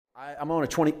I'm on our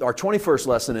 21st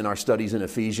lesson in our studies in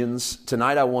Ephesians.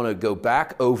 Tonight I want to go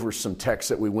back over some texts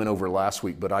that we went over last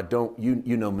week, but I don't, you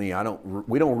know me,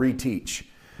 we don't reteach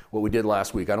what we did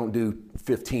last week. I don't do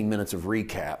 15 minutes of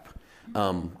recap.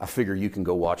 I figure you can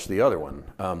go watch the other one.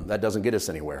 That doesn't get us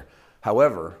anywhere.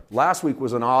 However, last week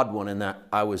was an odd one in that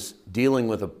I was dealing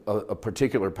with a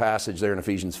particular passage there in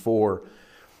Ephesians 4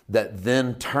 that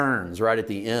then turns right at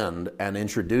the end and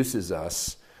introduces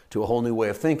us to a whole new way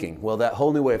of thinking. Well, that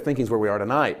whole new way of thinking is where we are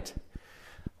tonight.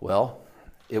 Well,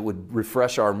 it would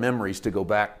refresh our memories to go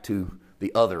back to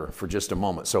the other for just a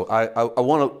moment. So I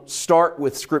want to start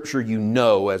with scripture you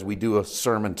know as we do a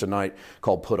sermon tonight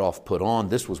called Put Off, Put On.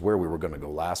 This was where we were going to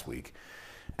go last week.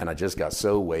 And I just got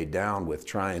so weighed down with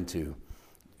trying to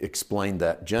explain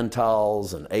that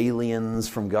Gentiles and aliens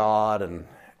from God.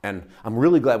 And I'm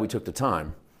really glad we took the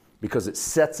time, because it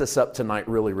sets us up tonight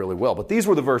really, really well. But these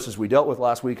were the verses we dealt with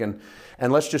last week, and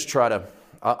let's just try to,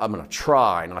 I'm going to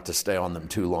try not to stay on them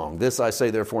too long. This I say,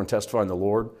 therefore, and testify in the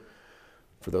Lord.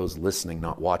 For those listening,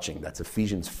 not watching, that's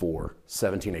Ephesians 4,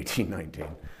 17, 18, 19.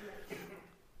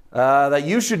 That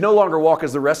you should no longer walk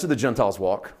as the rest of the Gentiles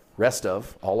walk. Rest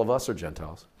of, all of us are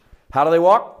Gentiles. How do they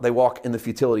walk? They walk in the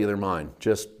futility of their mind.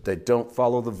 They don't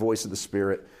follow the voice of the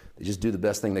Spirit. They just do the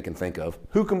best thing they can think of.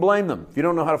 Who can blame them? If you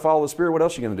don't know how to follow the Spirit, what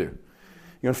else are you going to do?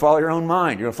 You're going to follow your own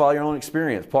mind. You're going to follow your own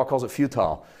experience. Paul calls it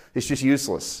futile. It's just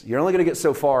useless. You're only going to get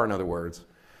so far, in other words.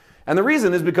 And the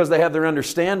reason is because they have their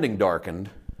understanding darkened.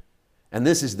 And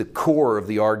this is the core of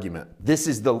the argument. This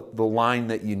is the line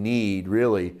that you need,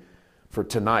 really, for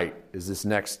tonight, is this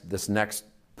next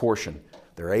portion.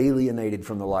 They're alienated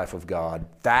from the life of God.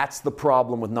 That's the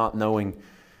problem with not knowing,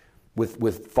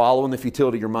 with following the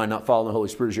futility of your mind, not following the Holy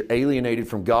Spirit, is you're alienated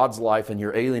from God's life, and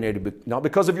you're alienated not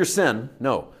because of your sin,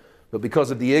 no, but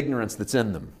because of the ignorance that's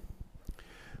in them,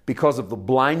 because of the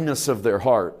blindness of their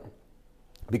heart,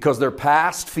 because they're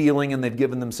past feeling and they've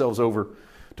given themselves over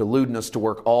to lewdness, to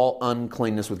work all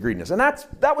uncleanness with greediness. And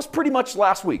that was pretty much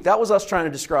last week. That was us trying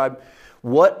to describe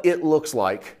what it looks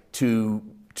like to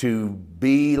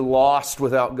be lost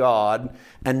without God,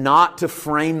 and not to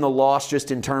frame the lost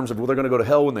just in terms of, well, they're going to go to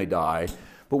hell when they die.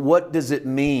 But what does it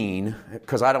mean?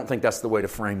 Because I don't think that's the way to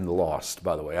frame the lost,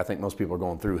 by the way. I think most people are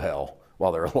going through hell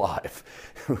while they're alive.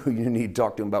 You need to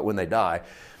talk to them about when they die.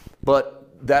 But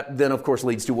that then, of course,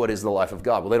 leads to what is the life of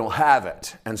God. Well, they don't have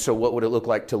it. And so what would it look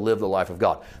like to live the life of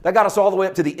God? That got us all the way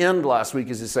up to the end last week,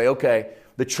 is to say, okay,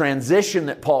 the transition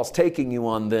that Paul's taking you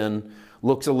on then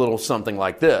looks a little something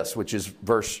like this, which is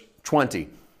verse 20.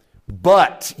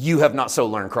 But you have not so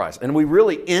learned Christ. And we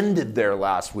really ended there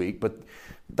last week, but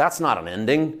that's not an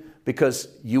ending, because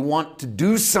you want to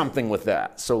do something with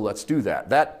that. So let's do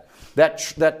that.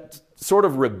 That sort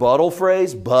of rebuttal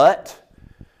phrase, but,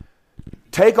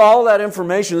 take all that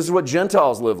information. This is what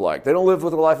Gentiles live like. They don't live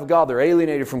with the life of God. They're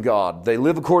alienated from God. They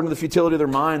live according to the futility of their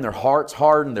mind. Their heart's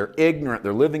hardened. They're ignorant.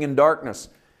 They're living in darkness.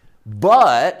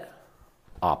 But,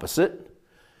 opposite,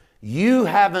 you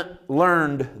haven't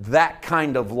learned that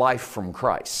kind of life from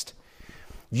Christ.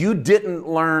 You didn't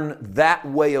learn that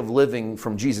way of living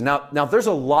from Jesus. Now there's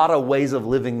a lot of ways of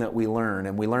living that we learn,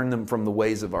 and we learn them from the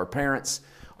ways of our parents,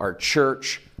 our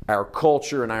church, our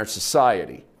culture, and our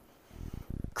society.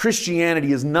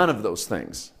 Christianity is none of those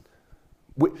things.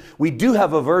 We do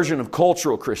have a version of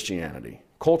cultural Christianity.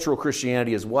 Cultural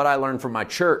Christianity is what I learned from my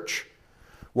church,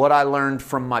 what I learned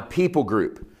from my people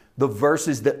group, the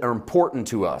verses that are important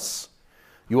to us.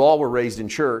 You all were raised in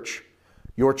church.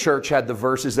 Your church had the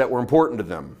verses that were important to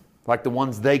them, like the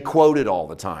ones they quoted all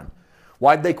the time.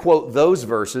 Why'd they quote those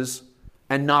verses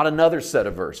and not another set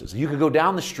of verses? You could go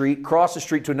down the street, cross the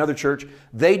street to another church,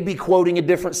 they'd be quoting a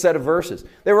different set of verses.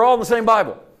 They were all in the same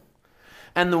Bible.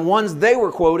 And the ones they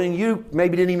were quoting, you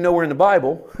maybe didn't even know were in the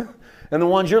Bible. And the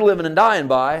ones you're living and dying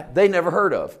by, they never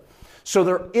heard of. So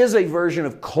there is a version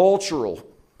of cultural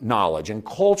knowledge and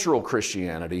cultural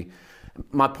Christianity.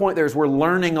 My point there is we're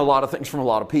learning a lot of things from a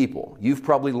lot of people. You've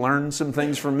probably learned some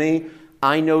things from me.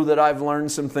 I know that I've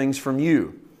learned some things from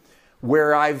you.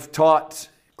 Where I've taught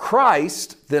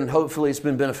Christ, then hopefully it's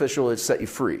been beneficial, it's set you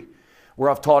free. Where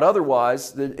I've taught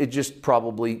otherwise, it just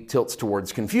probably tilts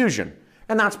towards confusion.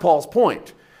 And that's Paul's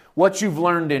point. What you've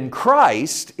learned in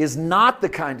Christ is not the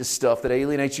kind of stuff that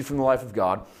alienates you from the life of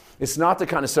God. It's not the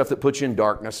kind of stuff that puts you in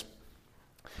darkness.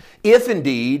 If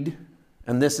indeed,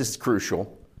 and this is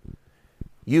crucial,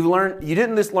 you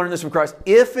didn't just learn this from Christ.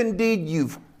 If indeed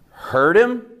you've heard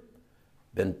Him,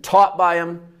 been taught by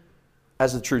Him,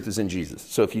 as the truth is in Jesus.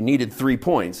 So if you needed 3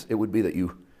 points, it would be that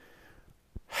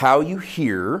how you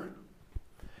hear,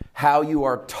 how you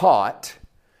are taught,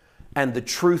 and the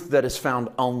truth that is found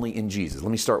only in Jesus.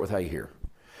 Let me start with how you hear.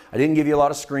 I didn't give you a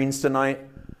lot of screens tonight.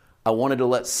 I wanted to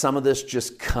let some of this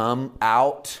just come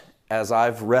out as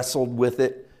I've wrestled with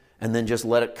it, and then just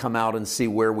let it come out and see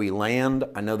where we land.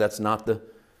 I know that's not the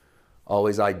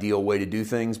always ideal way to do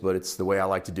things, but it's the way I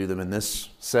like to do them in this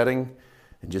setting,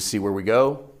 and just see where we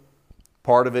go.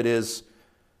 Part of it is,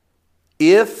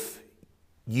 if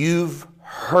you've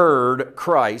heard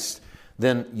Christ,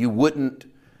 then you wouldn't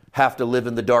have to live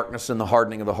in the darkness and the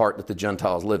hardening of the heart that the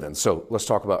Gentiles live in. So let's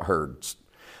talk about heard.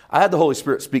 I had the Holy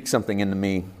Spirit speak something into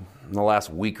me in the last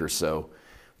week or so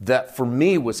that for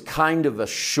me was kind of a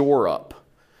shore up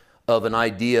of an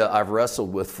idea I've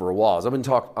wrestled with for a while. As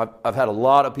I've had a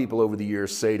lot of people over the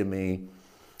years say to me,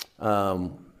 why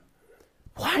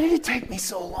did it take me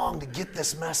so long to get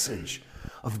this message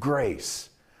of grace?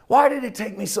 Why did it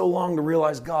take me so long to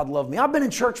realize God loved me? I've been in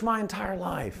church my entire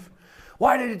life.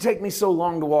 Why did it take me so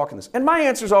long to walk in this? And my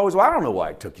answer is always, well, I don't know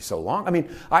why it took you so long. I mean,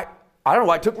 I don't know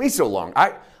why it took me so long.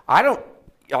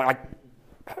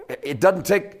 It doesn't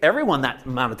take everyone that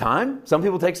amount of time. Some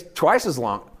people it takes twice as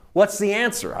long. What's the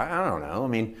answer? I don't know. I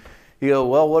mean, you go,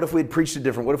 well, what if we'd preached it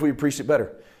different? What if we had preached it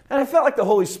better? And I felt like the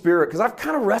Holy Spirit, because I've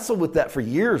kind of wrestled with that for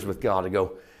years with God, to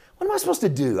go, what am I supposed to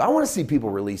do? I want to see people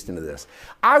released into this.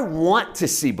 I want to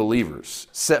see believers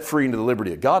set free into the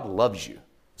liberty of God loves you.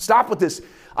 Stop with this,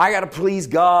 I got to please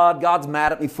God. God's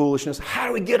mad at me foolishness. How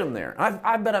do we get him there?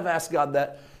 I bet I've asked God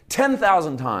that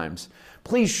 10,000 times.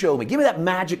 Please show me. Give me that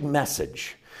magic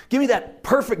message. Give me that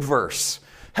perfect verse.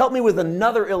 Help me with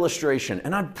another illustration.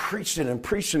 And I preached it and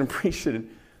preached it and preached it. It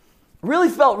really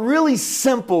felt really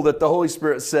simple that the Holy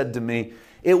Spirit said to me,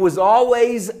 it was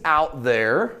always out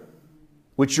there,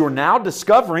 which you're now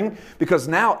discovering, because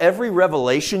now every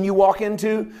revelation you walk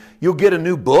into, you'll get a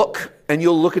new book and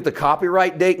you'll look at the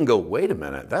copyright date and go, wait a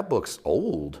minute, that book's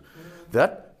old.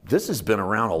 This has been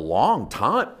around a long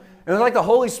time. And it's like the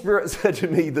Holy Spirit said to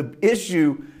me, the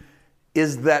issue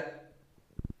is that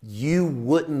you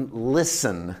wouldn't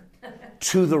listen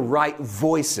to the right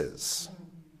voices.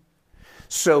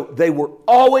 So they were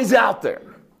always out there,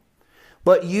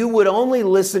 but you would only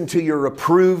listen to your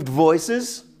approved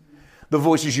voices, the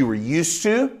voices you were used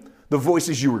to, the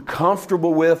voices you were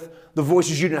comfortable with, the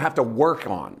voices you didn't have to work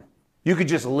on. You could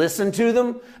just listen to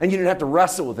them and you didn't have to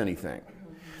wrestle with anything.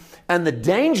 And the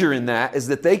danger in that is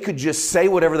that they could just say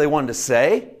whatever they wanted to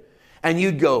say, and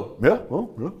you'd go, yeah,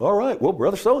 well, all right, well,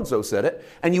 Brother so-and-so said it.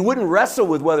 And you wouldn't wrestle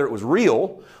with whether it was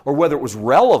real or whether it was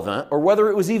relevant or whether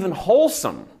it was even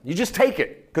wholesome. You just take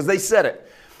it because they said it.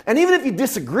 And even if you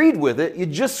disagreed with it, you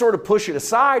just sort of push it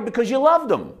aside because you loved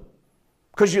them.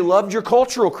 Because you loved your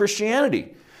cultural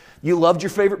Christianity. You loved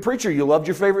your favorite preacher. You loved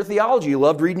your favorite theology. You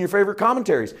loved reading your favorite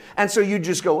commentaries. And so you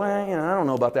just go, I don't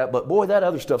know about that, but boy, that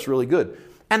other stuff's really good.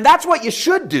 And that's what you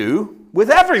should do with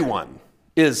everyone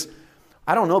is,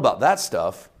 I don't know about that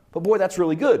stuff, but boy, that's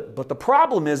really good. But the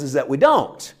problem is that we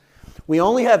don't. We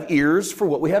only have ears for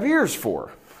what we have ears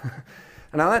for.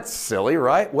 Now that's silly,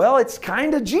 right? Well, it's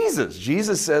kind of Jesus.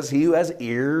 Jesus says, he who has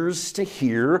ears to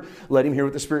hear, let him hear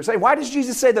what the Spirit say. Why does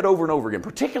Jesus say that over and over again,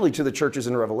 particularly to the churches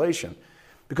in Revelation?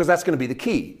 Because that's going to be the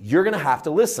key. You're going to have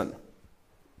to listen.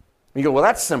 You go, well,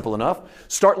 that's simple enough.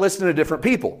 Start listening to different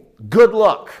people. Good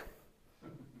luck.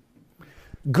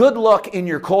 Good luck in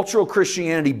your cultural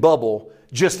Christianity bubble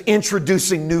just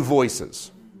introducing new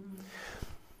voices.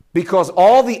 Because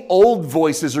all the old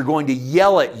voices are going to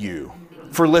yell at you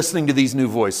for listening to these new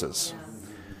voices.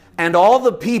 And all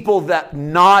the people that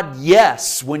nod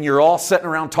yes when you're all sitting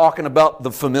around talking about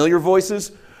the familiar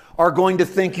voices are going to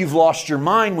think you've lost your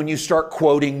mind when you start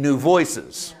quoting new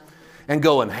voices. And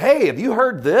going, hey, have you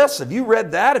heard this? Have you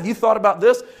read that? Have you thought about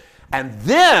this? And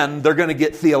then they're going to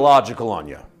get theological on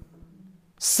you.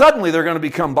 Suddenly they're going to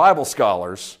become Bible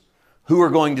scholars who are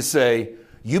going to say,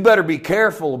 you better be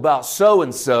careful about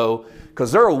so-and-so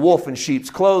because they're a wolf in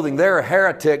sheep's clothing. They're a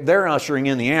heretic. They're ushering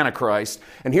in the Antichrist.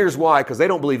 And here's why, because they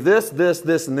don't believe this, and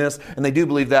this, and they do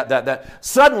believe that.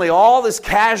 Suddenly all this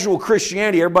casual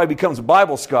Christianity, everybody becomes a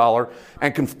Bible scholar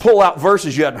and can pull out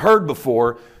verses you hadn't heard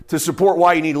before to support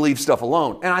why you need to leave stuff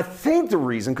alone. And I think the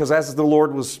reason, because as the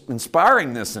Lord was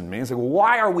inspiring this in me, it's like, well,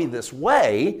 why are we this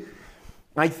way?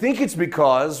 I think it's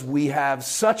because we have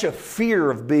such a fear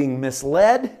of being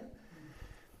misled.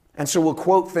 And so we'll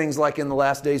quote things like in the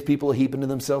last days, people are heaping to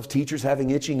themselves, teachers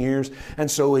having itching ears.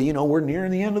 And so, we're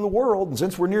nearing the end of the world. And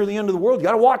since we're near the end of the world, you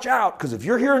got to watch out. Because if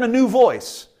you're hearing a new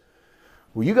voice,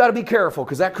 well, you got to be careful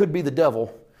because that could be the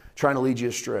devil trying to lead you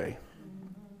astray.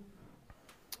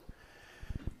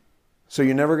 So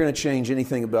you're never going to change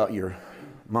anything about your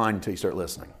mind until you start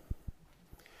listening.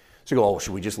 So you go,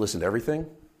 should we just listen to everything?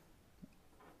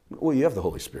 Well, you have the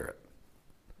Holy Spirit.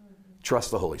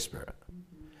 Trust the Holy Spirit.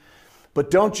 But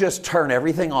don't just turn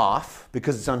everything off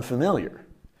because it's unfamiliar.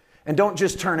 And don't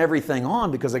just turn everything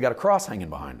on because they got a cross hanging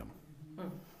behind them.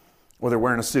 Or they're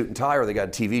wearing a suit and tie, or they got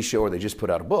a TV show, or they just put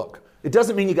out a book. It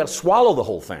doesn't mean you got to swallow the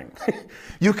whole thing.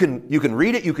 You can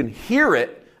read it, you can hear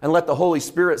it, and let the Holy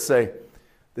Spirit say,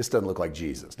 this doesn't look like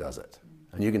Jesus, does it?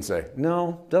 And you can say,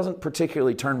 no, doesn't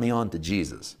particularly turn me on to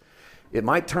Jesus. It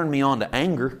might turn me on to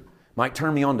anger, might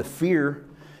turn me on to fear,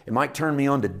 it might turn me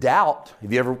on to doubt.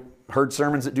 Have you ever heard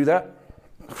sermons that do that?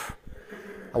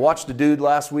 I watched a dude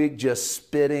last week just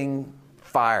spitting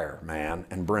fire, man,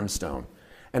 and brimstone.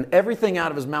 And everything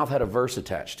out of his mouth had a verse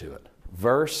attached to it.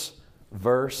 Verse,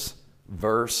 verse,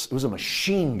 verse. It was a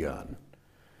machine gun.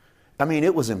 I mean,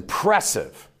 it was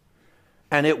impressive.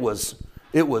 And it was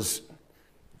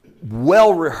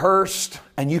well rehearsed,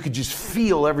 and you could just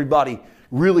feel everybody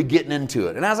really getting into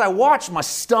it. And as I watched, my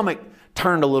stomach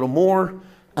turned a little more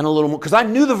and a little more, because I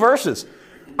knew the verses.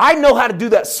 I know how to do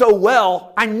that so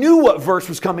well, I knew what verse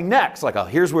was coming next. Like, oh,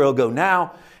 here's where it'll go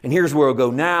now, and here's where it'll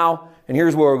go now, and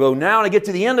here's where it'll go now. And I get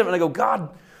to the end of it, and I go, God,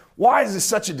 why is this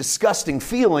such a disgusting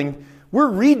feeling? We're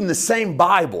reading the same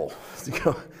Bible.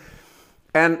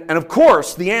 And of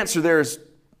course, the answer there is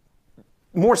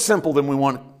more simple than we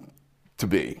want it to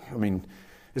be. I mean,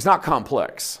 it's not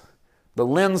complex. The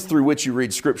lens through which you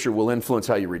read Scripture will influence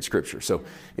how you read Scripture. So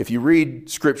if you read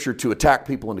Scripture to attack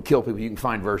people and to kill people, you can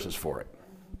find verses for it.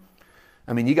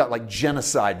 I mean, you got like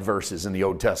genocide verses in the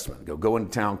Old Testament. Go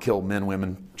into town, kill men,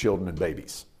 women, children, and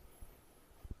babies.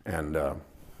 And I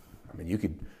mean, you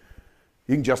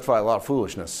can justify a lot of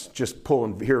foolishness just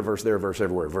pulling here a verse, there a verse,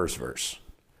 everywhere, verse.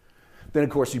 Then, of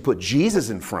course, you put Jesus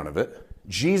in front of it.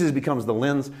 Jesus becomes the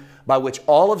lens by which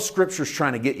all of Scripture is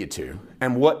trying to get you to.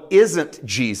 And what isn't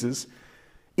Jesus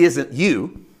isn't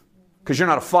you, because you're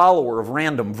not a follower of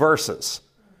random verses.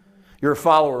 You're a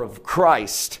follower of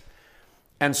Christ.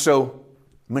 And so,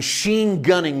 machine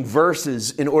gunning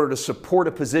verses in order to support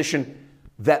a position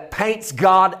that paints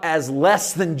God as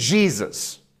less than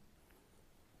Jesus.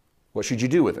 What should you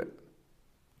do with it?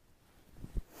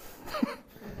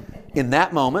 In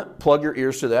that moment, plug your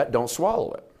ears to that, don't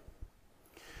swallow it.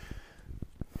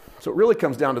 So it really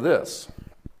comes down to this.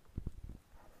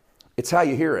 It's how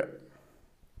you hear it.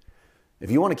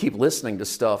 If you want to keep listening to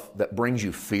stuff that brings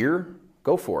you fear,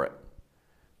 go for it.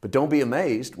 But don't be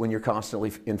amazed when you're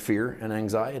constantly in fear and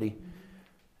anxiety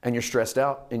and you're stressed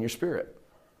out in your spirit.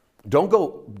 Don't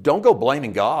go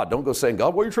blaming God. Don't go saying,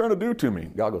 God, what are you trying to do to me?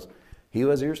 God goes, he who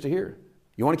has ears to hear.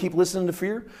 You want to keep listening to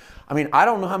fear? I mean, I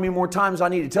don't know how many more times I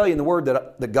need to tell you in the Word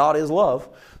that God is love.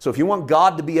 So if you want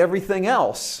God to be everything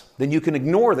else, then you can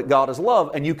ignore that God is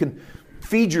love and you can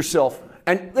feed yourself.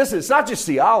 And listen, it's not just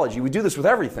theology. We do this with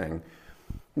everything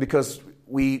because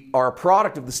we are a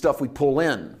product of the stuff we pull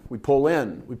in. We pull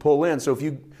in. So if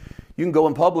you can go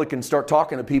in public and start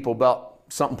talking to people about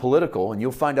something political and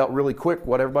you'll find out really quick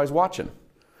what everybody's watching,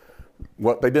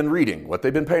 what they've been reading, what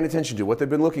they've been paying attention to, what they've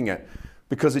been looking at,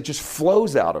 because it just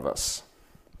flows out of us.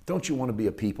 Don't you want to be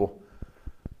a people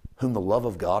whom the love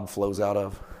of God flows out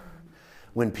of?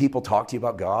 When people talk to you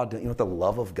about God, don't you want the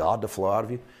love of God to flow out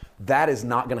of you? That is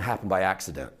not going to happen by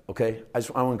accident, okay? I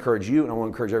want to encourage you and I want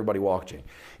to encourage everybody watching.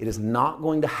 It is not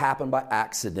going to happen by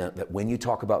accident that when you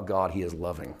talk about God, He is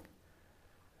loving.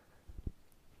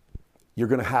 You're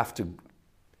going to have to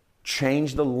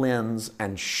change the lens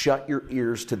and shut your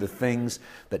ears to the things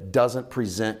that doesn't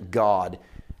present God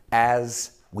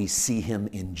as we see Him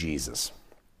in Jesus.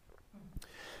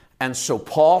 And so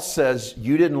Paul says,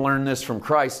 you didn't learn this from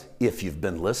Christ if you've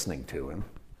been listening to Him,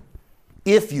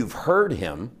 if you've heard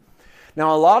Him.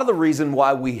 Now, a lot of the reason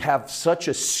why we have such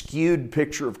a skewed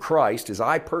picture of Christ is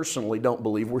I personally don't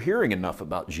believe we're hearing enough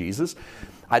about Jesus.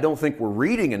 I don't think we're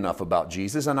reading enough about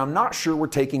Jesus, and I'm not sure we're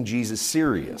taking Jesus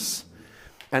serious.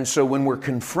 And so when we're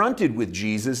confronted with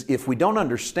Jesus, if we don't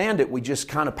understand it, we just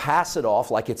kind of pass it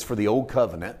off like it's for the old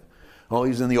covenant. Oh,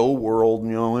 He's in the old world,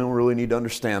 we don't really need to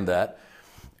understand that.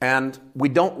 And we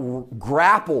don't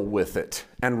grapple with it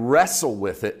and wrestle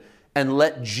with it and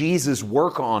let Jesus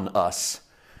work on us.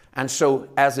 And so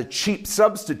as a cheap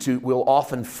substitute, we'll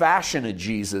often fashion a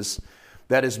Jesus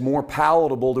that is more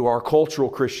palatable to our cultural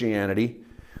Christianity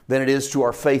than it is to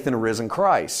our faith in a risen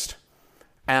Christ.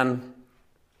 And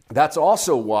that's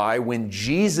also why when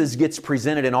Jesus gets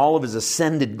presented in all of His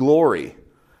ascended glory,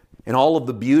 in all of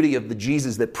the beauty of the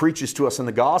Jesus that preaches to us in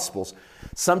the Gospels,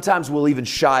 sometimes we'll even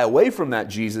shy away from that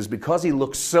Jesus because He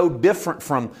looks so different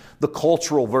from the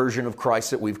cultural version of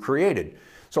Christ that we've created.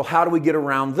 So how do we get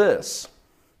around this?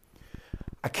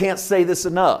 I can't say this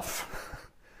enough.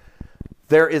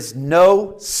 There is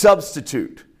no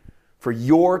substitute for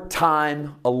your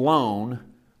time alone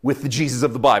with the Jesus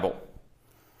of the Bible.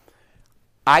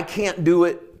 I can't do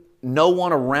it. No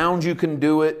one around you can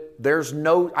do it.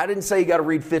 I didn't say you got to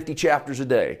read 50 chapters a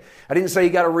day. I didn't say you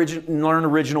got to learn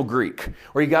original Greek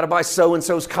or you got to buy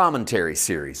so-and-so's commentary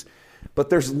series. But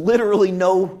there's literally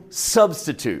no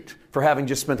substitute for having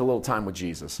just spent a little time with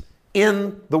Jesus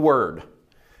in the Word,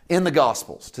 in the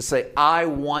Gospels, to say, I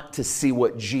want to see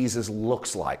what Jesus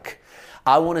looks like.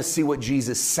 I want to see what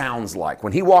Jesus sounds like.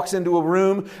 When he walks into a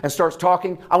room and starts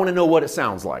talking, I want to know what it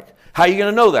sounds like. How are you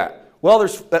going to know that? Well,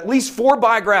 there's at least 4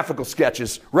 biographical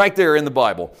sketches right there in the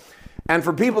Bible. And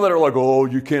for people that are like, oh,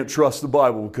 you can't trust the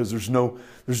Bible because there's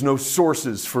no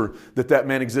sources for that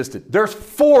man existed. There's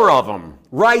 4 of them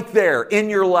right there in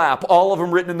your lap, all of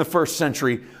them written in the first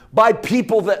century by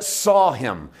people that saw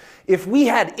him. If we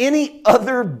had any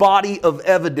other body of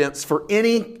evidence for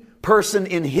any person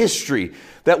in history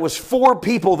that was 4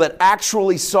 people that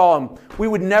actually saw him, we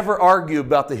would never argue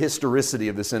about the historicity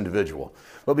of this individual.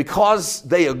 But because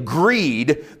they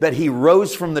agreed that he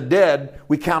rose from the dead,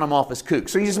 we count him off as kook.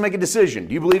 So you just make a decision.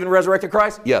 Do you believe in a resurrected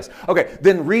Christ? Yes. Okay,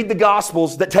 then read the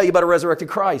Gospels that tell you about a resurrected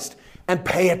Christ and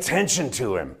pay attention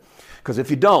to him. Because if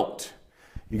you don't,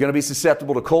 you're going to be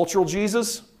susceptible to cultural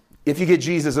Jesus, if you get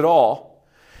Jesus at all,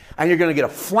 and you're going to get a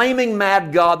flaming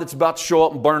mad God that's about to show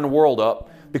up and burn the world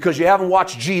up because you haven't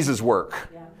watched Jesus work.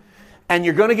 Yeah. And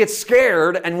you're going to get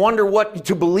scared and wonder what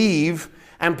to believe.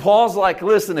 And Paul's like,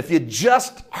 listen, if you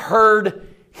just heard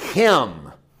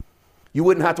him, you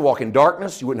wouldn't have to walk in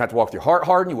darkness. You wouldn't have to walk with your heart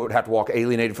hardened. You wouldn't have to walk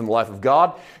alienated from the life of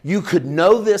God. You could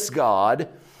know this God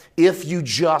if you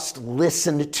just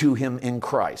listened to him in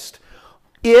Christ.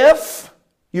 If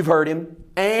you've heard him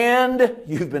and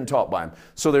you've been taught by him.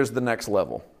 So there's the next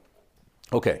level.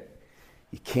 Okay,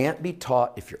 you can't be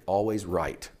taught if you're always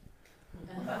right.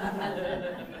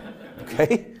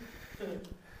 Okay?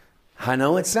 I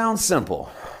know it sounds simple,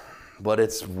 but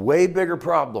it's a way bigger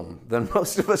problem than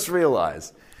most of us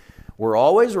realize. We're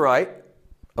always right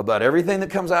about everything that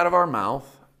comes out of our mouth,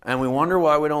 and we wonder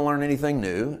why we don't learn anything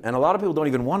new. And a lot of people don't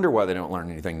even wonder why they don't learn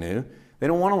anything new. They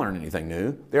don't want to learn anything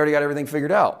new. They already got everything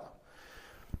figured out.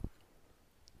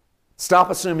 Stop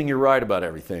assuming you're right about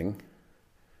everything.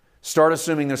 Start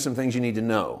assuming there's some things you need to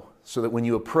know so that when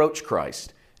you approach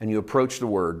Christ and you approach the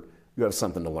Word, you have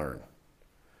something to learn.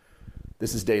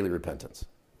 This is daily repentance.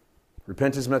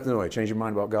 Repentance meant in the way. Change your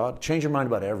mind about God. Change your mind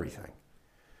about everything.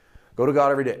 Go to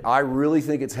God every day. I really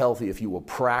think it's healthy if you will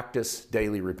practice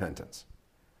daily repentance.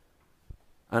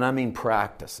 And I mean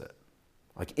practice it.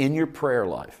 Like in your prayer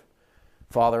life.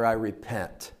 Father, I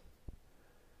repent.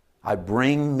 I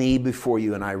bring me before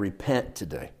you and I repent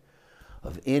today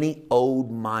of any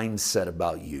old mindset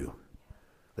about you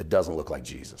that doesn't look like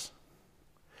Jesus.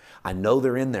 I know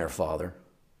they're in there, Father.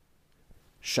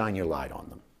 Shine your light on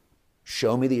them.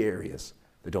 Show me the areas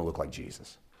that don't look like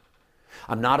Jesus.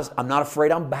 I'm not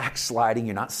afraid I'm backsliding.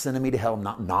 You're not sending me to hell.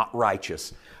 I'm not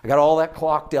righteous. I got all that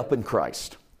clocked up in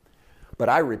Christ. But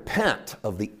I repent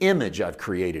of the image I've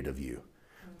created of you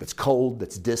that's cold,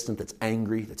 that's distant, that's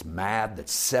angry, that's mad,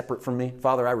 that's separate from me.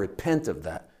 Father, I repent of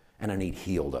that and I need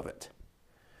healed of it.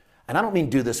 And I don't mean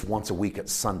do this once a week at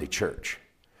Sunday church.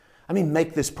 I mean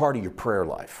make this part of your prayer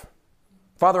life.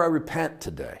 Father, I repent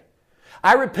today.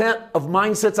 I repent of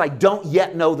mindsets I don't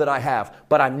yet know that I have,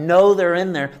 but I know they're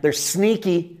in there. They're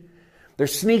sneaky. They're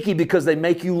sneaky because they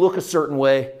make you look a certain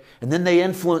way, and then they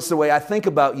influence the way I think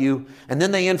about you, and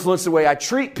then they influence the way I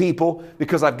treat people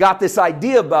because I've got this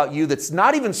idea about you that's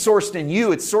not even sourced in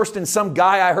you. It's sourced in some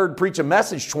guy I heard preach a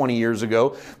message 20 years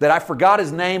ago that I forgot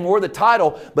his name or the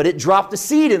title, but it dropped a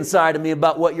seed inside of me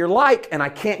about what you're like, and I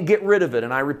can't get rid of it,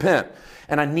 and I repent.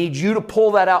 And I need you to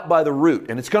pull that out by the root,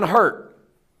 and it's going to hurt.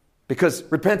 Because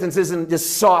repentance isn't this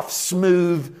soft,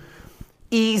 smooth,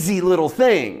 easy little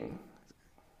thing.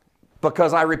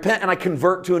 Because I repent and I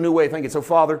convert to a new way of thinking. So,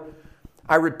 Father,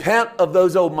 I repent of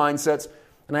those old mindsets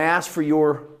and I ask for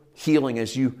your healing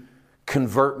as you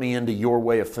convert me into your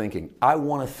way of thinking. I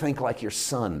want to think like your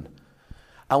son.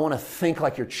 I want to think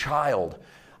like your child.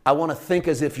 I want to think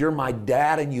as if you're my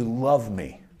dad and you love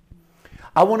me.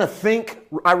 I want to think,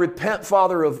 I repent,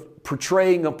 Father, of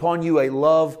portraying upon you a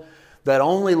love that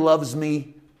only loves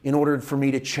me in order for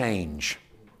me to change.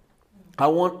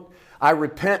 I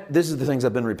repent, this is the things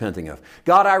I've been repenting of.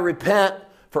 God, I repent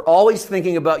for always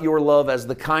thinking about your love as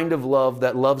the kind of love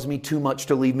that loves me too much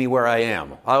to leave me where I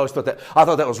am. I thought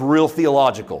that was real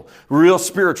theological, real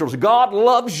spiritual. God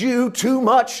loves you too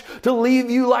much to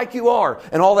leave you like you are.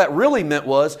 And all that really meant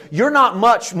was, you're not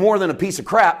much more than a piece of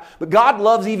crap, but God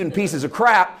loves even pieces of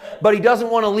crap, but He doesn't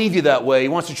want to leave you that way. He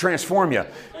wants to transform you.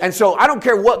 And so I don't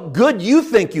care what good you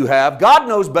think you have. God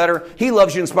knows better. He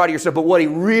loves you in spite of yourself, but what He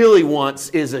really wants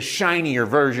is a shinier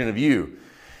version of you.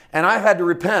 And I had to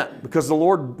repent because the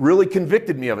Lord really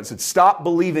convicted me of it. Said, stop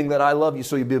believing that I love you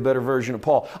so you'll be a better version of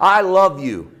Paul. I love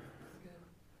you.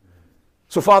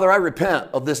 So, Father, I repent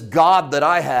of this God that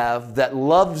I have that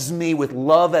loves me with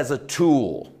love as a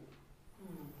tool.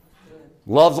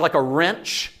 Loves like a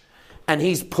wrench. And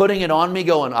He's putting it on me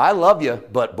going, I love you,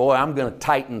 but boy, I'm going to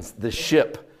tighten this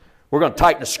ship. We're going to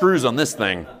tighten the screws on this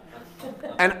thing.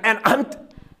 And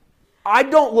I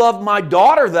don't love my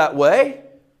daughter that way.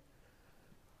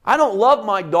 I don't love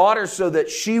my daughter so that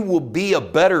she will be a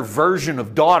better version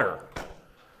of daughter.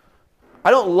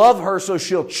 I don't love her so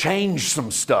she'll change some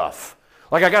stuff.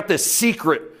 Like I got this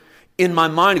secret in my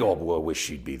mind. Oh, boy, I wish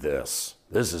she'd be this.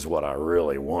 This is what I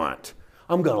really want.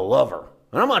 I'm going to love her.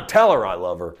 And I'm going to tell her I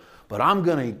love her. But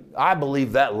I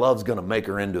believe that love's going to make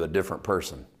her into a different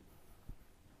person.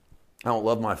 I don't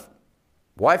love my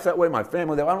wife that way, my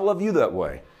family that way. I don't love you that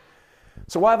way.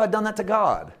 So why have I done that to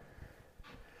God?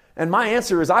 And my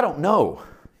answer is I don't know.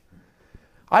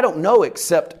 I don't know,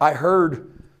 except I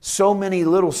heard so many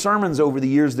little sermons over the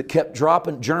years that kept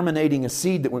germinating a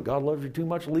seed that went, God loves you too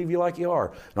much to leave you like you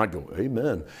are. And I'd go,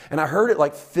 amen. And I heard it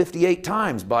like 58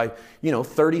 times by,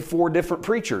 34 different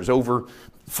preachers over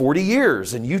 40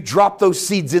 years. And you drop those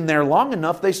seeds in there long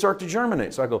enough, they start to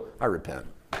germinate. So I go, I repent.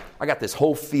 I got this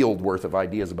whole field worth of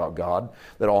ideas about God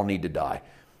that all need to die.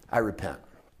 I repent.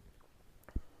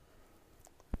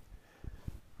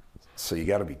 So you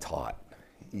got to be taught.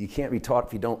 You can't be taught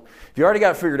if you don't. If you already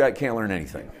got it figured out, you can't learn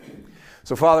anything.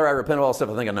 So, Father, I repent of all the stuff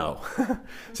I think I know.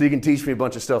 So you can teach me a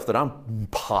bunch of stuff that I'm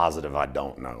positive I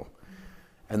don't know.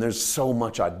 And there's so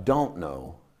much I don't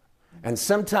know. And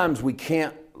sometimes we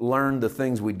can't learn the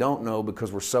things we don't know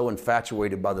because we're so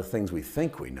infatuated by the things we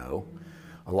think we know,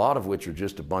 a lot of which are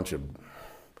just a bunch of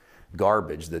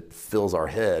garbage that fills our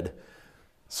head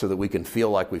so that we can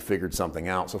feel like we figured something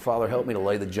out. So, Father, help me to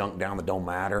lay the junk down that don't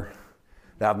matter,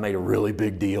 that I've made a really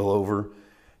big deal over.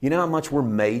 You know how much we're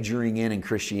majoring in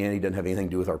Christianity doesn't have anything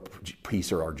to do with our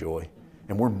peace or our joy?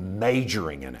 And we're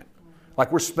majoring in it.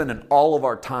 Like we're spending all of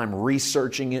our time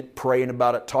researching it, praying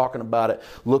about it, talking about it,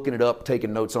 looking it up,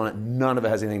 taking notes on it. None of it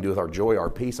has anything to do with our joy, our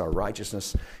peace, our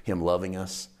righteousness, Him loving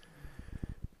us.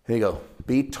 Here you go.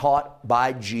 Be taught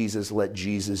by Jesus. Let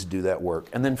Jesus do that work.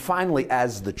 And then finally,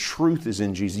 as the truth is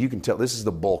in Jesus, you can tell this is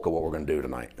the bulk of what we're going to do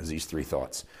tonight, is these three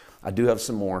thoughts. I do have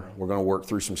some more. We're going to work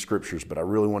through some scriptures, but I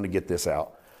really want to get this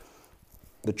out.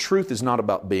 The truth is not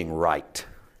about being right.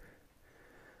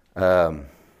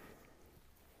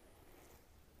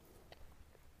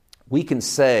 We can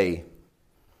say,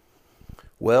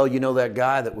 well, you know that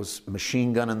guy that was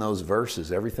machine gunning those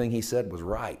verses, everything he said was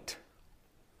right.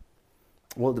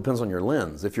 Well, it depends on your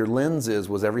lens. If your lens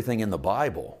was everything in the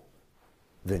Bible,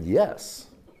 then yes,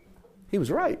 he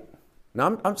was right.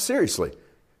 Now, I'm seriously,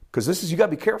 because you got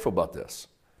to be careful about this.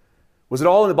 Was it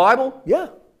all in the Bible? Yeah.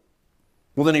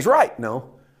 Well, then he's right. No.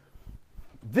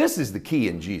 This is the key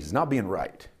in Jesus, not being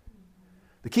right.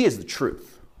 The key is the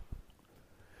truth.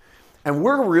 And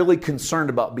we're really concerned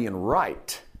about being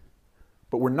right,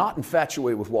 but we're not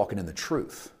infatuated with walking in the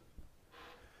truth.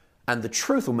 And the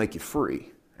truth will make you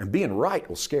free, and being right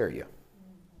will scare you.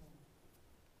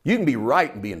 You can be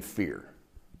right and be in fear.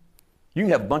 You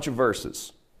can have a bunch of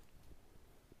verses,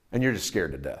 and you're just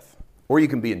scared to death. Or you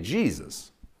can be in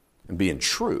Jesus and be in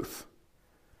truth.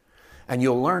 And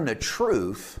you'll learn that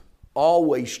truth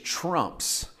always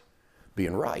trumps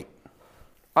being right.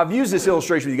 I've used this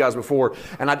illustration with you guys before,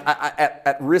 and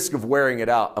at risk of wearing it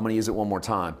out, I'm going to use it one more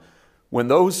time. When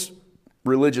those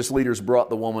religious leaders brought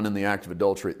the woman in the act of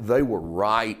adultery, they were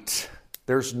right.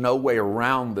 There's no way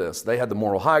around this. They had the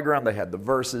moral high ground. They had the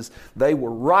verses. They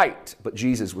were right, but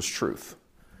Jesus was truth.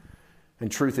 And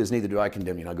truth is, neither do I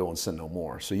condemn you, and I go and sin no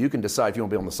more. So you can decide if you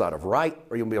want to be on the side of right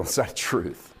or you want to be on the side of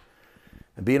truth.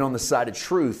 And being on the side of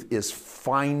truth is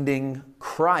finding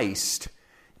Christ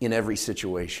in every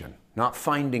situation. Not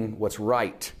finding what's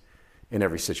right in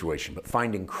every situation, but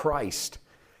finding Christ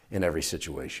in every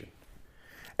situation.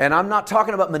 And I'm not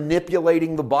talking about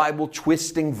manipulating the Bible,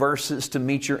 twisting verses to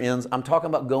meet your ends. I'm talking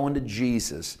about going to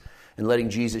Jesus and letting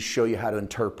Jesus show you how to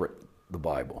interpret the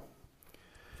Bible.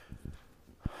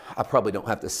 I probably don't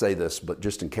have to say this, but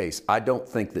just in case, I don't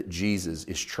think that Jesus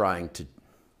is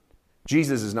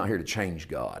not here to change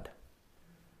God.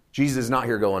 Jesus is not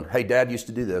here going, hey, Dad used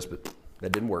to do this, but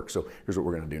that didn't work, so here's what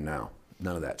we're going to do now.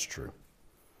 None of that's true.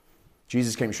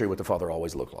 Jesus came to show you what the Father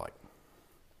always looked like.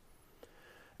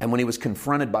 And when he was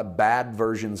confronted by bad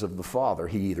versions of the Father,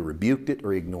 he either rebuked it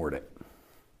or he ignored it.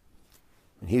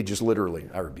 And he just literally,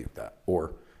 I rebuke that.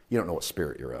 Or, you don't know what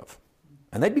spirit you're of.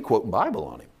 And they'd be quoting Bible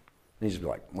on him. And he'd just be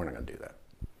like, we're not going to do that.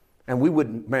 And we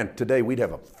wouldn't, man, today we'd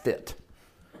have a fit.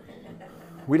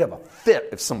 We'd have a fit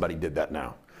if somebody did that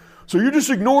now. So you're just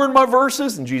ignoring my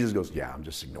verses? And Jesus goes, yeah, I'm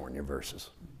just ignoring your verses.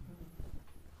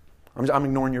 I'm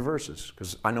ignoring your verses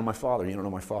because I know my Father. You don't know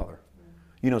my Father.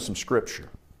 You know some Scripture.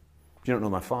 You don't know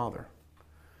my Father.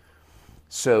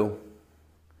 So,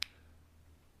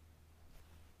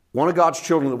 one of God's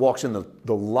children that walks in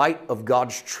the light of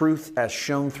God's truth as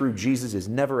shown through Jesus is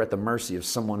never at the mercy of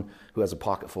someone who has a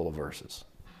pocket full of verses,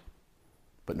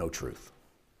 but no truth.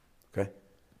 Okay?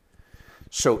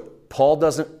 So,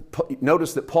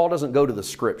 notice that Paul doesn't go to the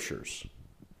Scriptures.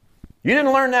 You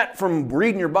didn't learn that from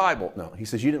reading your Bible. No, he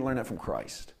says you didn't learn that from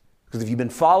Christ. Because if you've been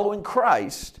following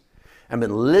Christ and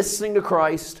been listening to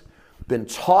Christ, been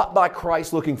taught by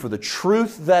Christ, looking for the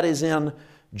truth that is in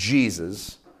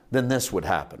Jesus, then this would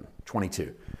happen.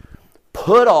 22.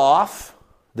 Put off,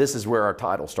 this is where our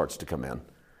title starts to come in.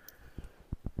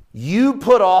 You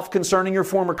put off concerning your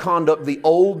former conduct the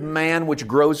old man which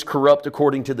grows corrupt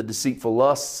according to the deceitful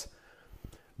lusts.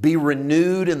 Be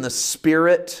renewed in the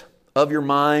spirit of your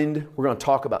mind. We're going to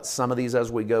talk about some of these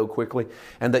as we go quickly.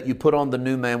 And that you put on the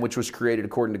new man which was created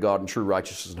according to God in true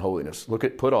righteousness and holiness. Look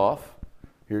at put off.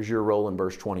 Here's your role in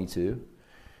verse 22.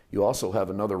 You also have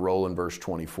another role in verse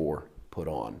 24. Put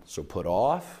on. So put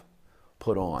off,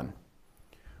 put on.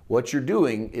 What you're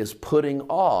doing is putting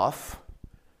off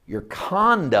your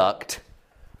conduct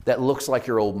that looks like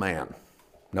your old man.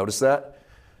 Notice that?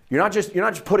 You're not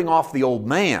just putting off the old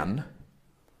man.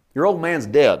 Your old man's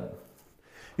dead.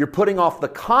 You're putting off the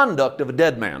conduct of a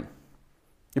dead man.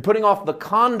 You're putting off the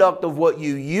conduct of what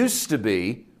you used to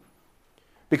be,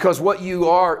 because what you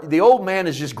are, the old man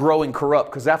is just growing corrupt,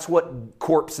 because that's what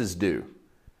corpses do.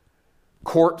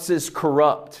 Corpses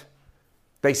corrupt.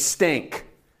 They stink.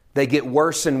 They get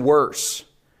worse and worse.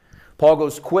 Paul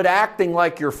goes, quit acting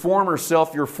like your former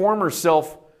self. Your former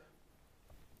self,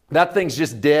 that thing's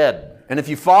just dead. And if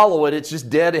you follow it, it's just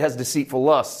dead. It has deceitful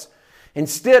lusts.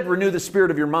 Instead, renew the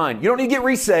spirit of your mind. You don't need to get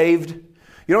resaved.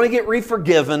 You don't need to get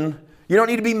reforgiven. You don't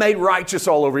need to be made righteous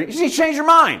all over. You just need to change your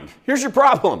mind. Here's your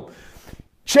problem.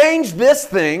 Change this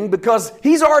thing because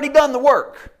He's already done the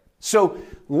work. So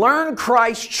learn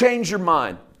Christ, change your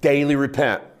mind. Daily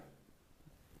repent.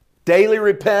 Daily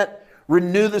repent.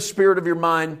 Renew the spirit of your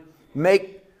mind.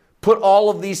 Put all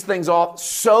of these things off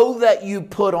so that you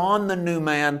put on the new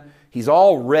man. He's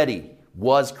already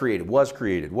was created.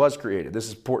 This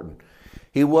is important.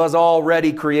 He was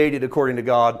already created according to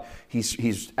God.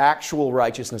 He's actual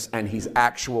righteousness and He's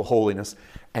actual holiness,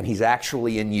 and He's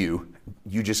actually in you.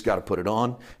 You just got to put it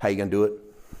on. How are you going to do it?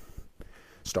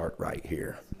 Start right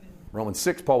here. Romans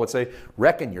 6, Paul would say,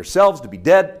 reckon yourselves to be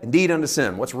dead indeed unto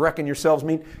sin. What's reckon yourselves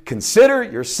mean? Consider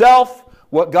yourself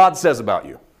what God says about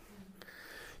you.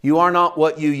 You are not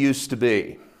what you used to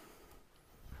be.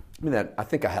 I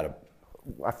think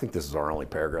this is our only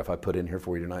paragraph I put in here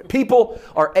for you tonight. People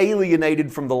are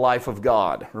alienated from the life of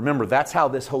God. Remember, that's how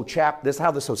this whole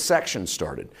section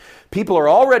started. People are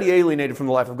already alienated from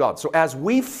the life of God. So as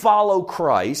we follow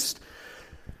Christ,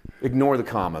 ignore the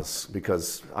commas,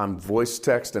 because I'm voice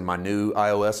text and my new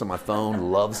iOS on my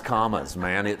phone loves commas,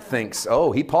 man. It thinks,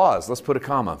 oh, he paused. Let's put a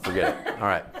comma. Forget it. All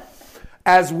right.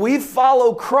 As we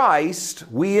follow Christ,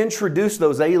 we introduce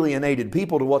those alienated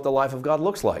people to what the life of God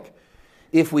looks like.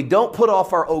 If we don't put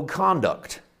off our old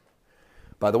conduct,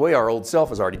 by the way, our old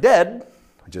self is already dead,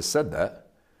 I just said that,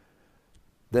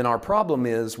 then our problem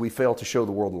is we fail to show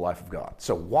the world the life of God.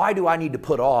 So why do I need to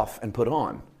put off and put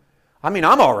on? I'm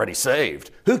already saved.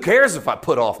 Who cares if I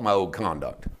put off my old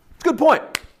conduct? It's a good point.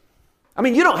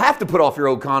 You don't have to put off your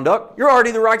old conduct. You're already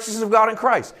the righteousness of God in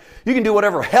Christ. You can do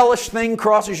whatever hellish thing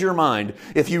crosses your mind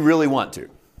if you really want to.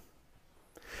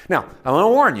 Now, I want to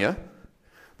warn you,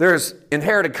 there's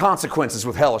inherited consequences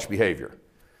with hellish behavior.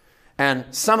 And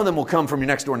some of them will come from your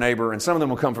next door neighbor, and some of them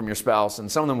will come from your spouse,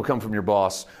 and some of them will come from your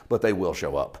boss, but they will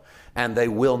show up. And they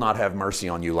will not have mercy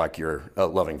on you like your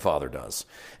loving Father does.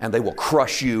 And they will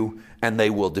crush you, and they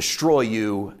will destroy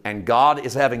you. And God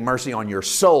is having mercy on your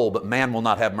soul, but man will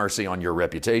not have mercy on your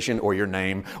reputation or your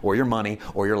name or your money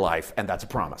or your life. And that's a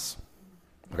promise.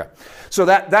 Okay. So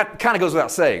that kind of goes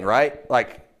without saying, right?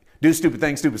 Like, do stupid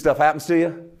things, stupid stuff happens to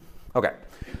you. Okay.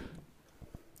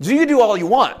 So you can do all you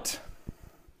want.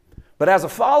 But as a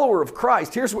follower of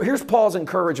Christ, here's Paul's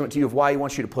encouragement to you of why he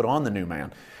wants you to put on the new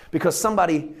man. Because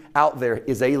somebody out there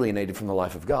is alienated from the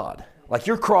life of God. Like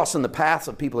you're crossing the paths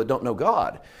of people that don't know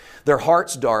God. Their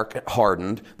hearts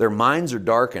hardened, their minds are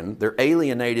darkened, they're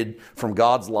alienated from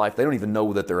God's life. They don't even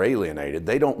know that they're alienated.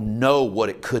 They don't know what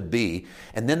it could be.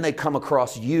 And then they come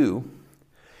across you,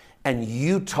 and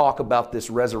you talk about this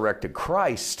resurrected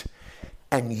Christ,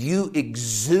 and you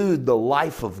exude the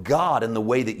life of God in the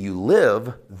way that you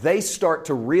live, they start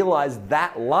to realize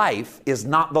that life is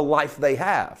not the life they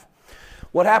have.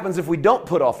 What happens if we don't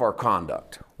put off our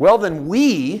conduct? Well, then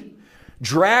we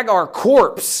drag our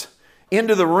corpse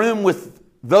into the room with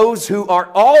those who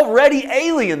are already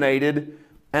alienated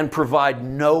and provide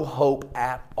no hope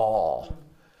at all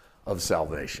of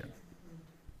salvation.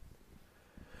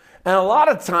 And a lot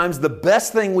of times the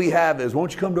best thing we have is,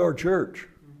 won't you come to our church?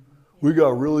 We got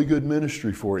a really good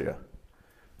ministry for you.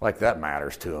 Like that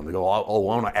matters to them. They go, I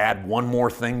want to add one more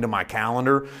thing to my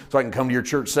calendar so I can come to your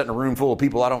church, sit in a room full of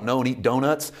people I don't know and eat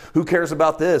donuts. Who cares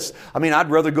about this? I mean, I'd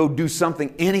rather go do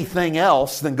anything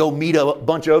else than go meet a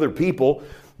bunch of other people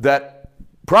that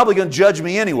probably going to judge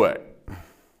me anyway.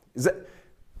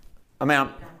 I'm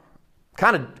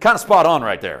kind of spot on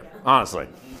right there, honestly.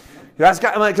 Because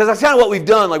that's kind of what we've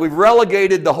done. Like we've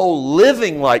relegated the whole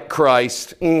living like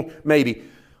Christ, maybe,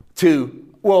 to,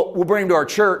 well, we'll bring them to our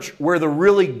church where the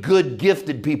really good,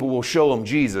 gifted people will show them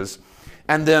Jesus.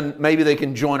 And then maybe they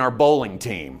can join our bowling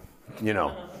team, you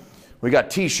know. We got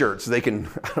T-shirts. They can,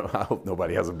 I hope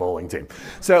nobody has a bowling team.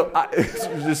 So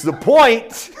just the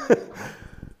point.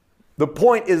 The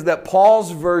point is that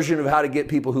Paul's version of how to get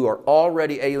people who are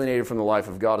already alienated from the life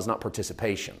of God is not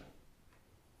participation.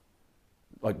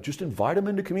 Like, just invite them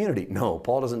into community. No,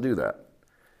 Paul doesn't do that.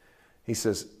 He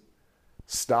says,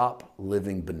 stop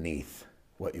living beneath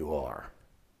what you are.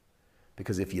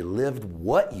 Because if you lived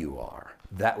what you are,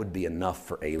 that would be enough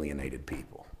for alienated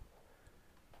people.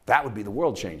 That would be the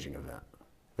world-changing event.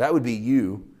 That would be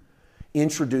you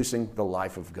introducing the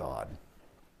life of God.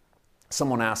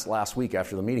 Someone asked last week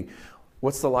after the meeting,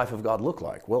 what's the life of God look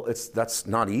like? Well, that's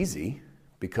not easy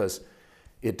because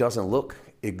it doesn't look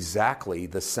exactly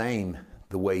the same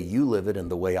the way you live it and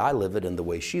the way I live it and the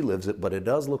way she lives it, but it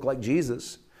does look like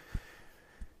Jesus.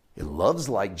 It loves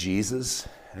like Jesus,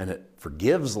 and it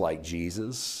forgives like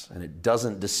Jesus, and it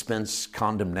doesn't dispense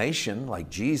condemnation like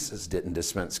Jesus didn't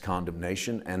dispense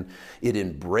condemnation, and it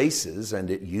embraces, and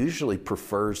it usually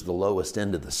prefers the lowest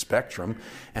end of the spectrum,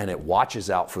 and it watches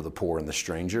out for the poor and the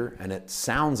stranger, and it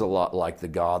sounds a lot like the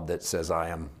God that says,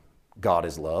 God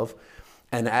is love.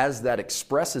 And as that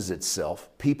expresses itself,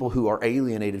 people who are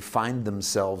alienated find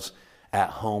themselves at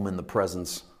home in the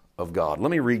presence of God.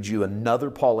 Let me read you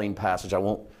another Pauline passage. I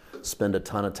won't spend a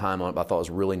ton of time on it, but I thought it was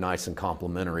really nice and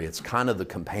complimentary. It's kind of the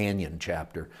companion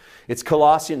chapter. It's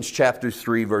Colossians chapter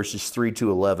 3, verses 3 to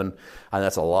 11. And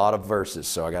that's a lot of verses,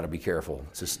 so I got to be careful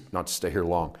just not to stay here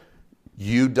long.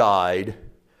 You died,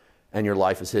 and your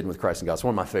life is hidden with Christ in God. It's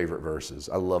one of my favorite verses.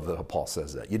 I love that Paul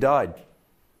says that. You died.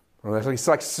 It's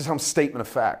like some statement of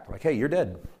fact. Like, hey, you're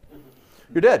dead.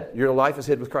 You're dead. Your life is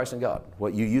hid with Christ in God.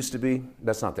 What you used to be,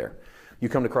 that's not there. You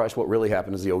come to Christ, what really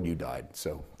happened is the old you died.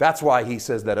 So that's why he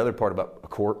says that other part about a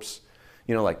corpse.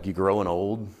 You know, like you growing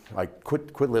old. Like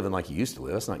quit living like you used to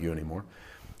live. That's not you anymore.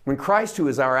 When Christ, who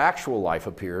is our actual life,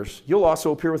 appears, you'll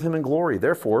also appear with him in glory.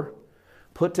 Therefore,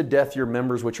 put to death your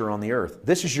members which are on the earth.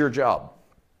 This is your job.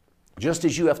 Just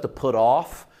as you have to put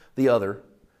off the other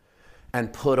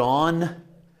and put on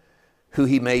who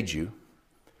he made you,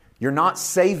 you're not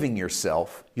saving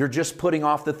yourself. You're just putting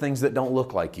off the things that don't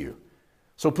look like you.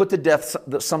 So put to death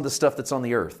some of the stuff that's on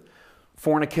the earth.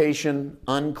 Fornication,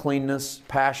 uncleanness,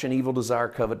 passion, evil desire,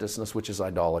 covetousness, which is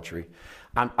idolatry.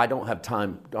 I don't have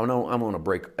time. I'm going to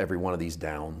break every one of these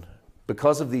down.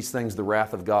 Because of these things, the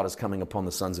wrath of God is coming upon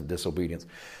the sons of disobedience.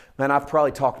 Man, I've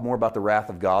probably talked more about the wrath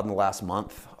of God in the last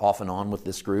month, off and on with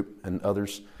this group and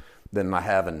others, than I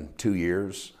have in 2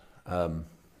 years.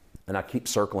 And I keep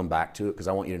circling back to it because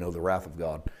I want you to know the wrath of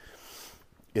God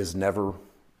is never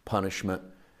punishment.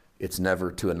 It's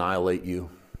never to annihilate you.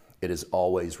 It is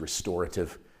always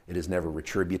restorative. It is never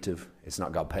retributive. It's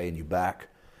not God paying you back.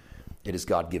 It is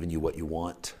God giving you what you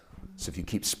want. So if you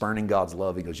keep spurning God's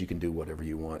love, he goes, you can do whatever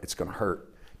you want. It's going to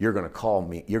hurt. You're going to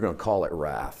call it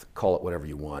wrath. Call it whatever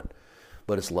you want.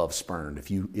 But it's love spurned.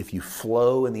 If you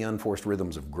flow in the unforced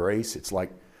rhythms of grace, it's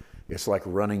like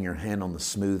running your hand on the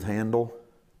smooth handle.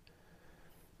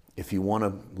 If you want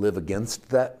to live against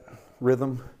that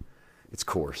rhythm, it's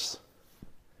coarse.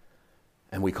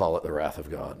 And we call it the wrath of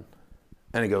God.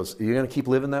 And he goes, you're going to keep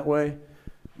living that way?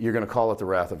 You're going to call it the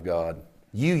wrath of God.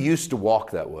 You used to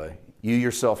walk that way. You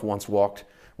yourself once walked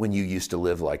when you used to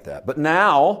live like that. But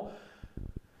now,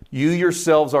 you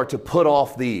yourselves are to put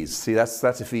off these. See, that's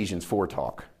Ephesians 4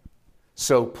 talk.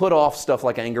 So put off stuff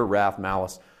like anger, wrath,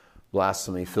 malice,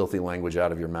 blasphemy, filthy language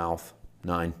out of your mouth.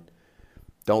 9.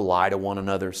 Don't lie to one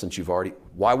another since you've already...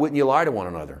 Why wouldn't you lie to one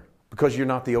another? Because you're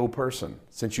not the old person,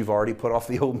 since you've already put off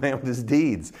the old man with his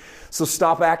deeds. So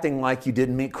stop acting like you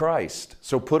didn't meet Christ.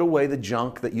 So put away the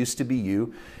junk that used to be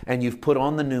you, and you've put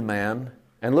on the new man.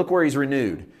 And look where he's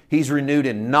renewed. He's renewed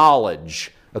in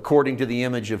knowledge, according to the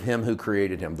image of him who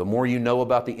created him. The more you know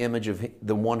about the image of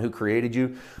the one who created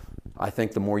you, I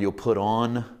think the more you'll put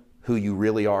on who you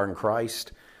really are in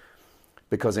Christ.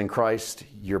 Because in Christ,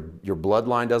 your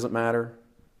bloodline doesn't matter.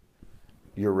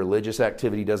 Your religious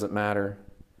activity doesn't matter.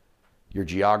 Your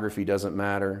geography doesn't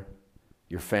matter.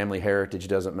 Your family heritage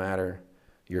doesn't matter.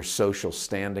 Your social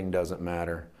standing doesn't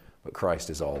matter. But Christ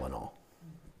is all in all.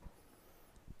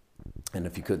 And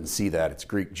if you couldn't see that, it's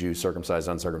Greek, Jew, circumcised,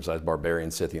 uncircumcised,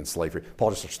 barbarian, Scythian, slave.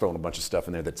 Paul just starts throwing a bunch of stuff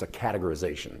in there that's a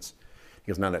categorizations.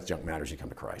 He goes, none of that junk matters. You come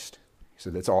to Christ. He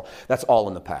said, that's all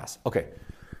in the past. Okay.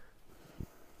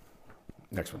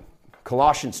 Next one.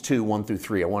 Colossians 2, 1 through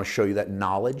 3. I want to show you that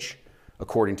knowledge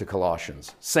according to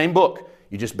Colossians. Same book.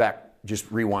 You just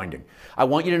rewinding. I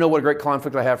want you to know what a great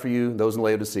conflict I have for you, those in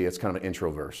Laodicea. It's kind of an intro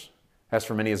verse. As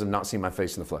for many as have not seen my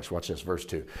face in the flesh. Watch this, verse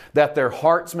 2. That their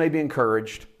hearts may be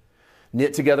encouraged,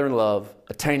 knit together in love,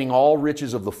 attaining all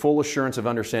riches of the full assurance of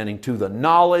understanding to the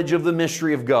knowledge of the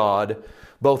mystery of God,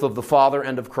 both of the Father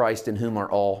and of Christ, in whom are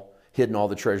all hidden all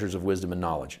the treasures of wisdom and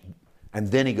knowledge. And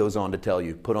then he goes on to tell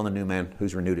you, put on the new man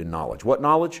who's renewed in knowledge. What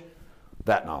knowledge?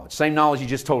 That knowledge. Same knowledge you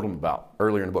just told him about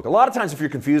earlier in the book. A lot of times if you're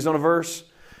confused on a verse,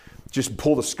 just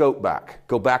pull the scope back.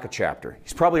 Go back a chapter.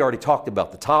 He's probably already talked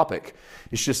about the topic.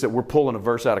 It's just that we're pulling a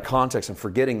verse out of context and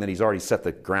forgetting that he's already set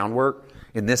the groundwork.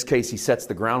 In this case, he sets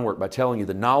the groundwork by telling you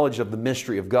the knowledge of the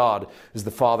mystery of God is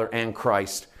the Father and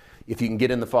Christ. If you can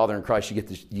get in the Father and Christ,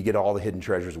 you get all the hidden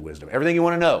treasures of wisdom. Everything you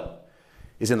want to know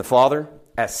is in the Father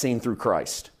as seen through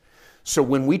Christ. So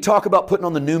when we talk about putting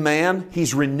on the new man,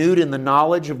 he's renewed in the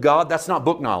knowledge of God. That's not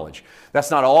book knowledge.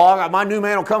 That's not, my new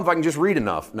man will come if I can just read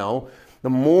enough. No. The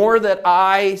more that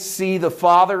I see the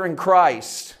Father in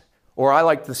Christ, or I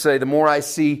like to say, the more I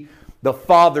see the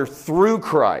Father through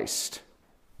Christ,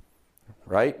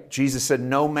 right? Jesus said,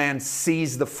 no man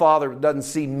sees the Father, doesn't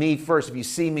see me first. If you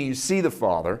see me, you see the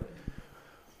Father.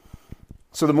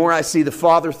 So the more I see the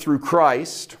Father through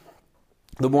Christ,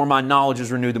 the more my knowledge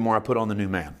is renewed, the more I put on the new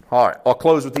man. All right, I'll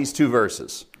close with these two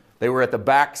verses. They were at the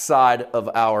back side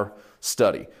of our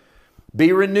study.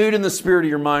 Be renewed in the spirit of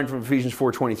your mind from Ephesians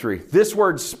 4:23. This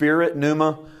word spirit,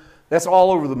 pneuma, that's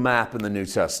all over the map in the New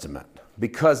Testament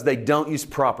because they don't use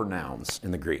proper nouns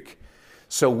in the Greek.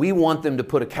 So we want them to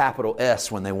put a capital S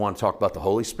when they want to talk about the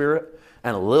Holy Spirit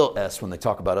and a little s when they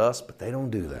talk about us, but they don't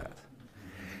do that.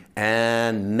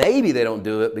 And maybe they don't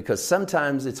do it because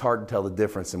sometimes it's hard to tell the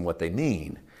difference in what they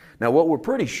mean. Now, what we're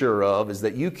pretty sure of is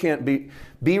that you can't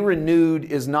be renewed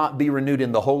is not be renewed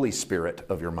in the Holy Spirit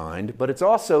of your mind, but it's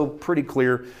also pretty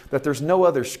clear that there's no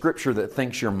other scripture that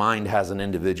thinks your mind has an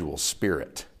individual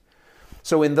spirit.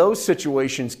 So in those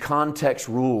situations, context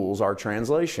rules our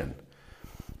translation.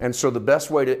 And so the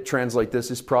best way to translate this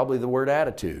is probably the word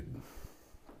attitude.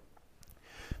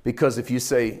 Because if you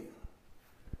say,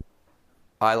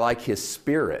 I like his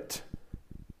spirit,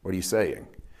 what are you saying?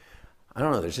 I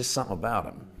don't know, there's just something about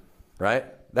him. Right?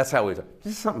 That's how we do it.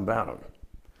 There's something about them.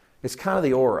 It's kind of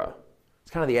the aura.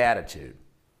 It's kind of the attitude.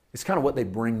 It's kind of what they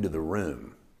bring to the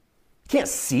room. You can't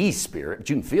see spirit, but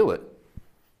you can feel it.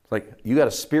 It's like you got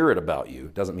a spirit about you.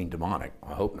 It doesn't mean demonic.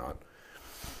 I hope not.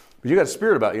 But you got a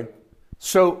spirit about you.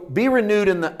 So be renewed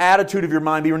in the attitude of your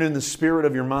mind. Be renewed in the spirit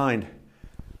of your mind.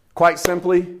 Quite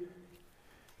simply,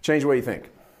 change the way you think.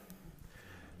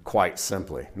 Quite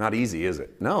simply. Not easy, is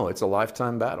it? No, it's a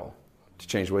lifetime battle to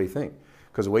change the way you think.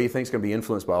 Because the way you think is going to be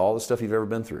influenced by all the stuff you've ever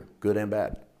been through, good and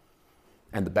bad.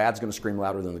 And the bad's going to scream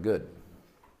louder than the good.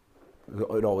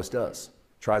 It always does.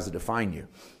 It tries to define you.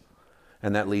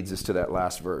 And that leads us to that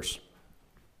last verse.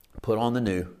 Put on the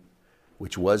new,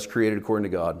 which was created according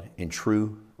to God in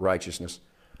true righteousness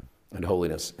and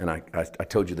holiness. And I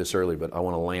told you this earlier, but I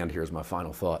want to land here as my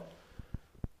final thought.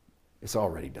 It's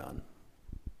already done.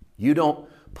 You don't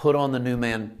put on the new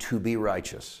man to be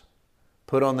righteous.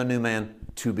 Put on the new man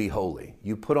to be holy.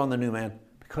 You put on the new man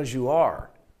because you are.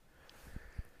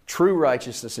 True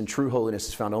righteousness and true holiness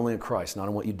is found only in Christ, not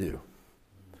in what you do.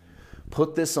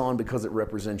 Put this on because it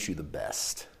represents you the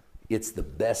best. It's the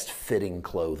best fitting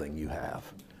clothing you have.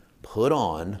 Put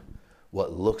on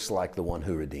what looks like the one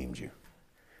who redeemed you.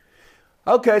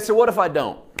 Okay, so what if I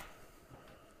don't?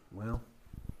 Well,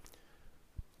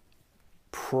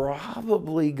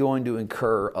 probably going to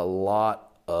incur a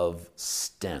lot of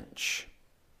stench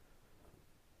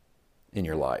in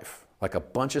your life. Like a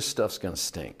bunch of stuff's going to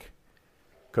stink.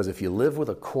 Because if you live with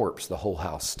a corpse, the whole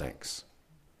house stinks.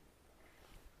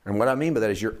 And what I mean by that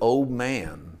is your old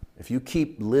man If you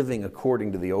keep living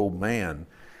according to the old man,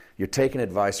 you're taking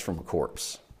advice from a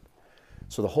corpse.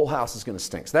 So the whole house is going to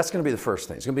stink. So that's going to be the first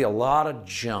thing. It's going to be a lot of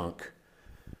junk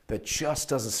that just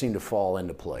doesn't seem to fall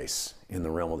into place in the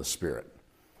realm of the Spirit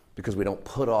because we don't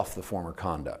put off the former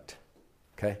conduct.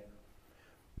 Okay?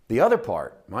 The other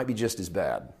part might be just as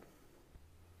bad.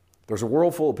 There's a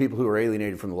world full of people who are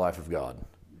alienated from the life of God,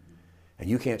 and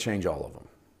you can't change all of them.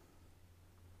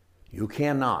 You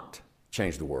cannot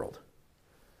change the world.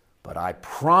 But I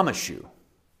promise you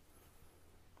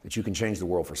that you can change the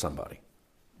world for somebody.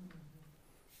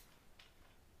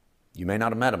 You may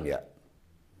not have met them yet.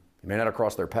 You may not have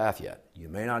crossed their path yet. You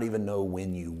may not even know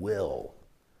when you will.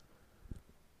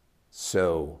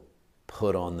 So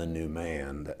put on the new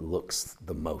man that looks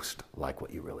the most like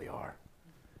what you really are.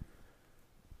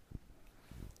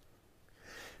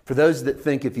 For those that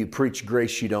think if you preach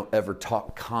grace, you don't ever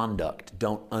talk conduct,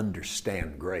 don't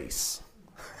understand grace.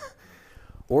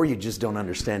 Or you just don't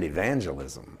understand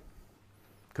evangelism.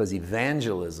 Because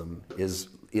evangelism is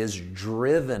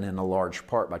driven in a large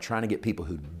part by trying to get people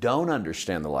who don't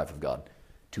understand the life of God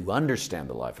to understand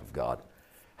the life of God.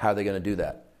 How are they going to do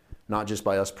that? Not just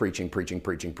by us preaching,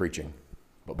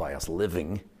 but by us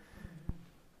living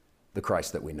the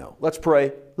Christ that we know. Let's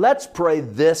pray. Let's pray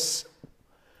this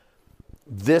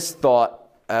thought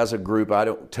as a group. I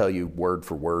don't tell you word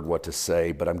for word what to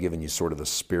say, but I'm giving you sort of the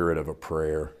spirit of a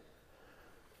prayer.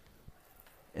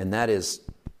 And that is,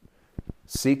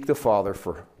 seek the Father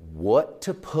for what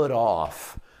to put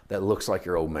off that looks like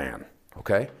your old man,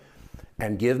 okay?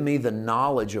 And give me the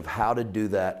knowledge of how to do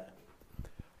that.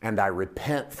 And I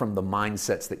repent from the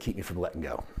mindsets that keep me from letting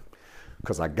go.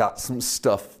 Because I got some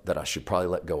stuff that I should probably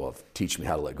let go of. Teach me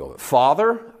how to let go of it.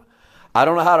 Father, I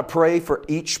don't know how to pray for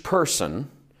each person,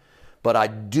 but I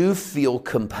do feel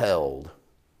compelled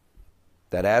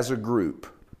that as a group,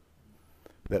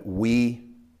 that we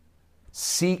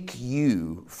seek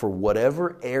you for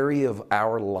whatever area of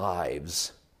our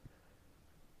lives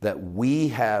that we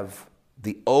have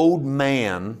the old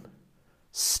man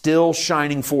still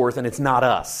shining forth, and it's not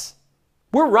us.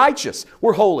 We're righteous.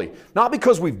 We're holy. Not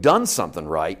because we've done something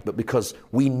right, but because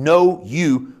we know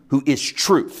you who is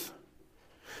truth.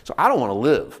 So I don't want to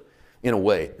live in a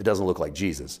way that doesn't look like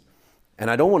Jesus.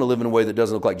 And I don't want to live in a way that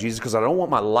doesn't look like Jesus because I don't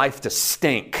want my life to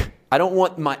stink. I don't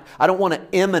want to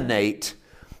emanate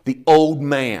the old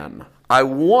man. I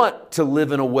want to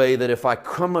live in a way that if I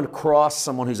come across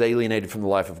someone who's alienated from the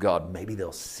life of God, maybe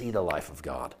they'll see the life of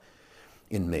God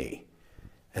in me.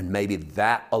 And maybe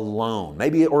that alone,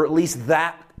 or at least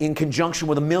that in conjunction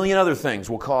with a million other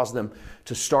things will cause them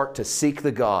to start to seek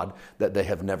the God that they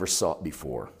have never sought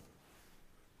before.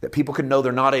 That people can know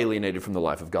they're not alienated from the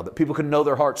life of God. That people can know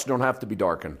their hearts don't have to be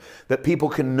darkened. That people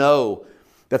can know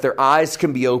that their eyes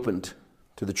can be opened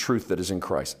to the truth that is in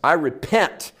Christ. I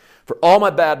repent for all my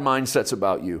bad mindsets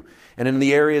about you. And in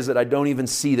the areas that I don't even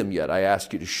see them yet, I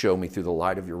ask you to show me through the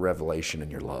light of your revelation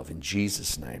and your love. In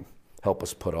Jesus' name, help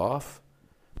us put off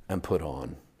and put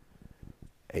on.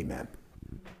 Amen.